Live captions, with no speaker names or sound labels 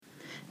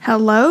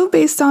Hello,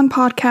 Based on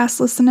Podcast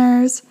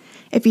listeners.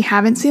 If you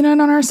haven't seen it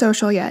on our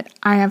social yet,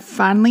 I have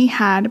finally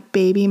had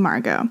baby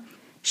Margot.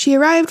 She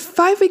arrived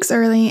 5 weeks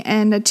early,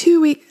 and a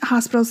 2-week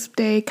hospital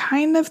stay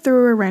kind of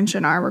threw a wrench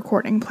in our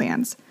recording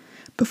plans.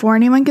 Before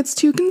anyone gets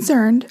too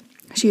concerned,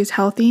 she is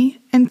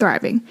healthy and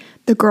thriving.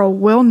 The girl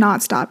will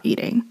not stop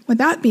eating. With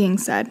that being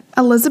said,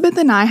 Elizabeth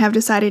and I have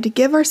decided to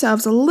give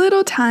ourselves a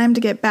little time to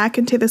get back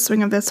into the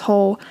swing of this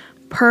whole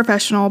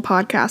professional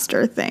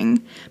podcaster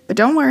thing. But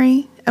don't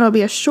worry, it'll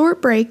be a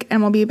short break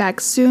and we'll be back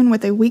soon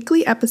with a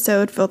weekly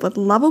episode filled with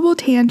lovable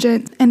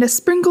tangents and a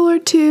sprinkle or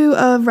two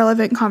of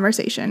relevant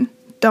conversation.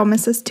 Don't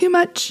miss us too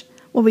much.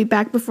 We'll be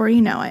back before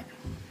you know it.